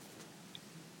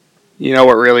You know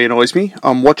what really annoys me?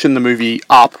 I'm watching the movie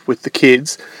Up with the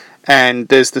kids, and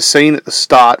there's the scene at the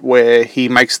start where he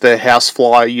makes the house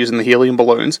fly using the helium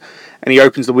balloons, and he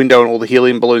opens the window and all the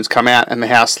helium balloons come out, and the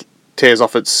house tears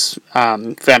off its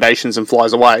foundations and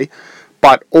flies away.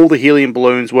 But all the helium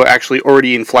balloons were actually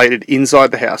already inflated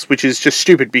inside the house, which is just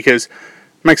stupid because it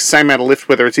makes the same amount of lift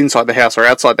whether it's inside the house or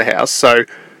outside the house. So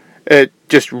it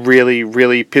just really,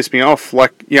 really pissed me off.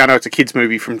 Like, yeah, I know it's a kids'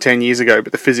 movie from 10 years ago,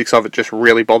 but the physics of it just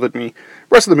really bothered me.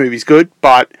 The rest of the movie's good,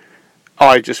 but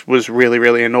I just was really,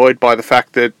 really annoyed by the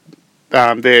fact that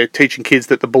they're teaching kids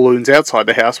that the balloons outside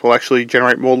the house will actually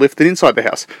generate more lift than inside the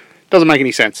house. Doesn't make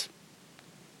any sense.